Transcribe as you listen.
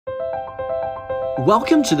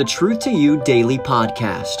Welcome to the Truth to You Daily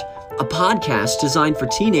Podcast, a podcast designed for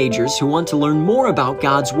teenagers who want to learn more about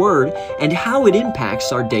God's Word and how it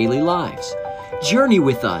impacts our daily lives. Journey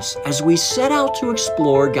with us as we set out to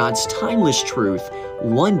explore God's timeless truth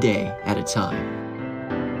one day at a time.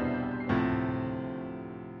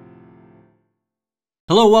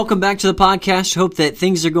 Hello, welcome back to the podcast. Hope that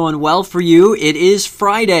things are going well for you. It is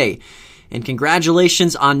Friday, and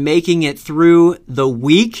congratulations on making it through the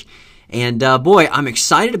week. And boy, I'm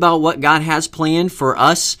excited about what God has planned for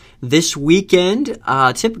us this weekend.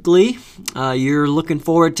 Typically, you're looking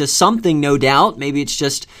forward to something, no doubt. Maybe it's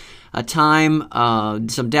just a time,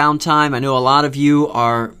 some downtime. I know a lot of you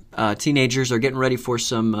are teenagers are getting ready for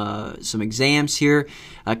some exams here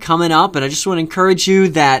coming up, and I just want to encourage you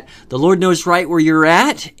that the Lord knows right where you're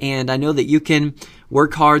at, and I know that you can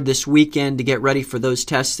work hard this weekend to get ready for those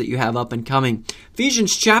tests that you have up and coming.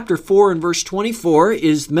 Ephesians chapter 4 and verse 24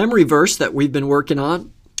 is the memory verse that we've been working on.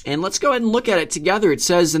 And let's go ahead and look at it together. It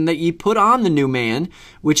says, "And that ye put on the new man,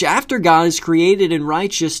 which after God is created in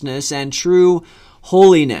righteousness and true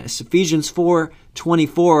holiness." Ephesians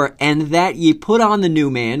 4:24, "And that ye put on the new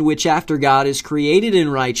man, which after God is created in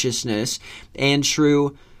righteousness and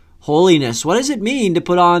true holiness." What does it mean to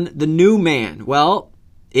put on the new man? Well,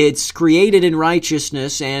 it's created in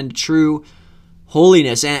righteousness and true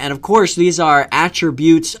holiness. And of course, these are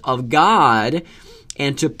attributes of God.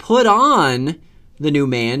 And to put on the new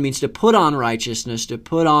man means to put on righteousness, to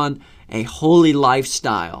put on a holy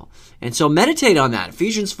lifestyle. And so meditate on that.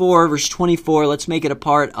 Ephesians 4, verse 24, let's make it a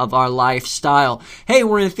part of our lifestyle. Hey,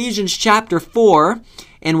 we're in Ephesians chapter 4,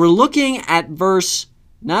 and we're looking at verse,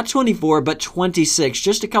 not 24, but 26,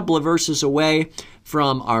 just a couple of verses away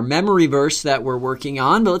from our memory verse that we're working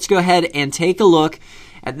on. But let's go ahead and take a look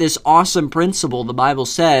at this awesome principle. The Bible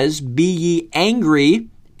says, "Be ye angry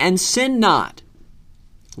and sin not.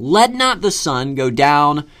 Let not the sun go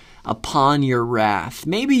down upon your wrath."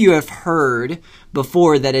 Maybe you have heard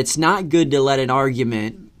before that it's not good to let an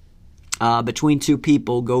argument between two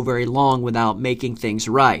people go very long without making things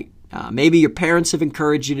right. Maybe your parents have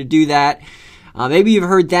encouraged you to do that. Maybe you've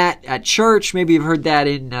heard that at church. Maybe you've heard that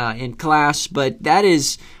in class. But that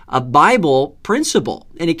is a Bible principle.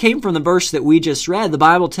 And it came from the verse that we just read. The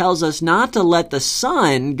Bible tells us not to let the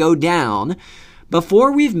sun go down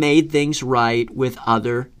before we've made things right with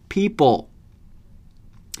other people.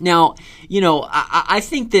 Now, I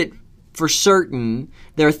think that for certain,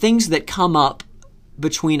 there are things that come up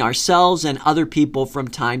between ourselves and other people from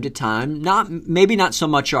time to time. Maybe not so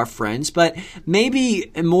much our friends, but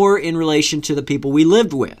maybe more in relation to the people we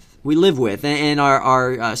live with, and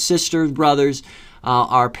our sisters, brothers,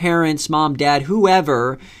 our parents, mom, dad,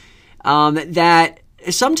 whoever, that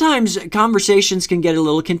sometimes conversations can get a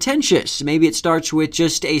little contentious. Maybe it starts with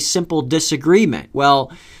just a simple disagreement.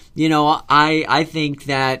 Well, I think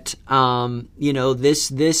that,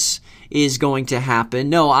 this is going to happen.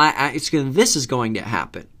 No, this is going to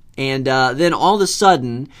happen. And then all of a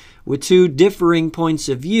sudden, with two differing points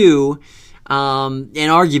of view, an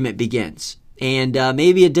argument begins. And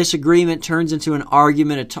maybe a disagreement turns into an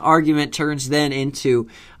argument. An argument turns then into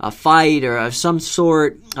a fight or of some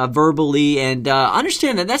sort verbally. And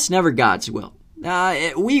understand that that's never God's will.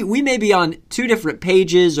 We may be on two different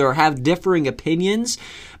pages or have differing opinions,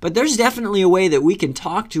 but there's definitely a way that we can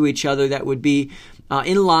talk to each other that would be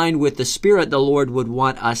in line with the spirit the Lord would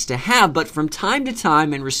want us to have. But from time to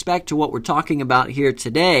time, in respect to what we're talking about here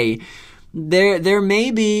today, there may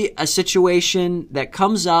be a situation that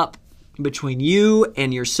comes up between you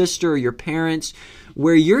and your sister or your parents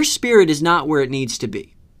where your spirit is not where it needs to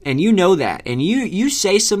be. And you know that. And you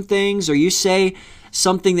say some things, or you say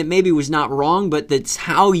something that maybe was not wrong, but that's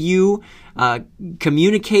how you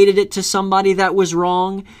communicated it to somebody that was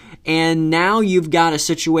wrong. And now you've got a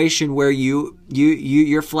situation where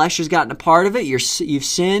your flesh has gotten a part of it. You've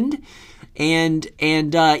sinned, and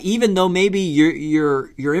even though maybe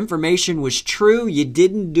your information was true, you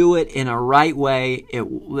didn't do it in a right way.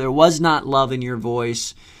 There was not love in your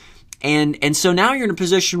voice, and so now you're in a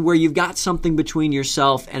position where you've got something between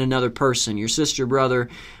yourself and another person, your sister, brother,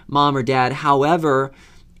 mom, or dad, however.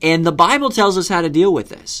 And the Bible tells us how to deal with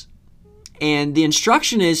this. And the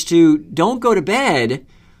instruction is to don't go to bed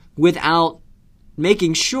without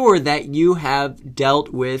making sure that you have dealt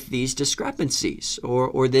with these discrepancies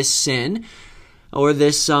or this sin or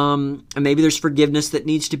this, maybe there's forgiveness that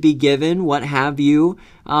needs to be given, what have you.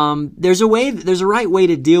 There's a right way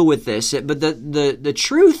to deal with this. But the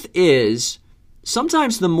truth is,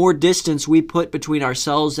 sometimes the more distance we put between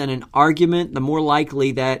ourselves and an argument, the more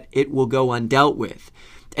likely that it will go undealt with.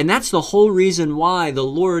 And that's the whole reason why the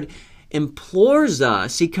Lord implores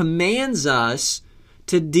us, He commands us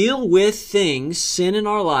to deal with things, sin in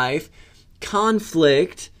our life,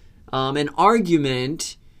 conflict, an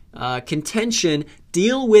argument, contention,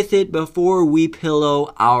 deal with it before we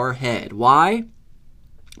pillow our head. Why?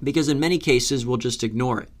 Because in many cases, we'll just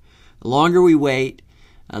ignore it. The longer we wait,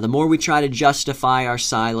 the more we try to justify our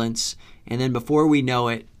silence, and then before we know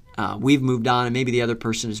it, we've moved on, and maybe the other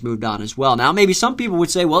person has moved on as well. Now, maybe some people would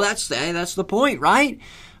say, well, that's the point, right?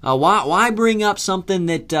 Why bring up something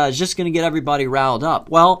that is just going to get everybody riled up?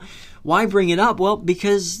 Well, why bring it up? Well,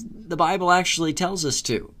 because the Bible actually tells us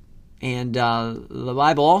to. And the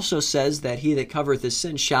Bible also says that he that covereth his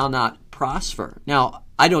sin shall not prosper. Now,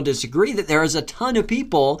 I don't disagree that there is a ton of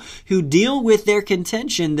people who deal with their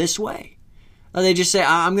contention this way. They just say,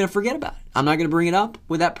 I'm going to forget about it. I'm not going to bring it up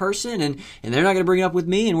with that person, and they're not going to bring it up with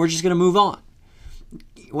me, and we're just going to move on.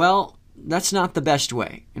 Well, that's not the best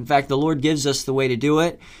way. In fact, the Lord gives us the way to do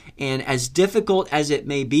it, and as difficult as it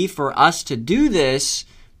may be for us to do this,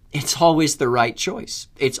 it's always the right choice.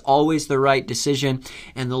 It's always the right decision,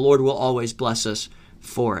 and the Lord will always bless us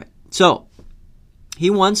for it. So, he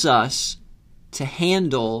wants us to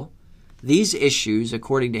handle these issues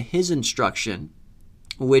according to his instruction,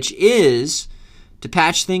 which is to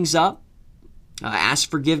patch things up, ask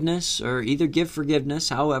forgiveness, or either give forgiveness,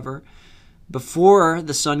 however, before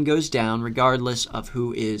the sun goes down, regardless of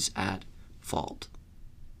who is at fault.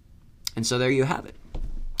 And so there you have it.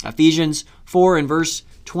 Ephesians 4 and verse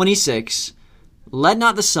 26, let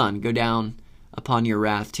not the sun go down upon your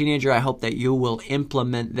wrath. Teenager, I hope that you will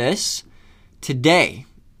implement this today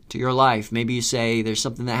to your life. Maybe you say there's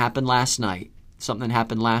something that happened last night, something that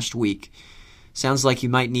happened last week. Sounds like you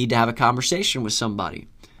might need to have a conversation with somebody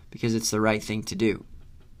because it's the right thing to do.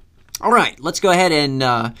 All right, let's go ahead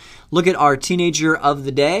and look at our teenager of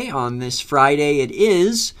the day on this Friday. It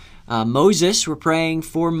is Moses. We're praying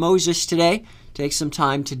for Moses today. Take some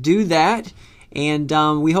time to do that. And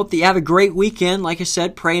we hope that you have a great weekend. Like I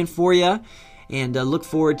said, praying for you. And look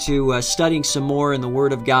forward to studying some more in the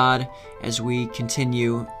Word of God as we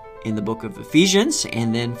continue in the book of Ephesians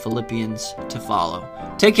and then Philippians to follow.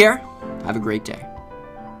 Take care. Have a great day.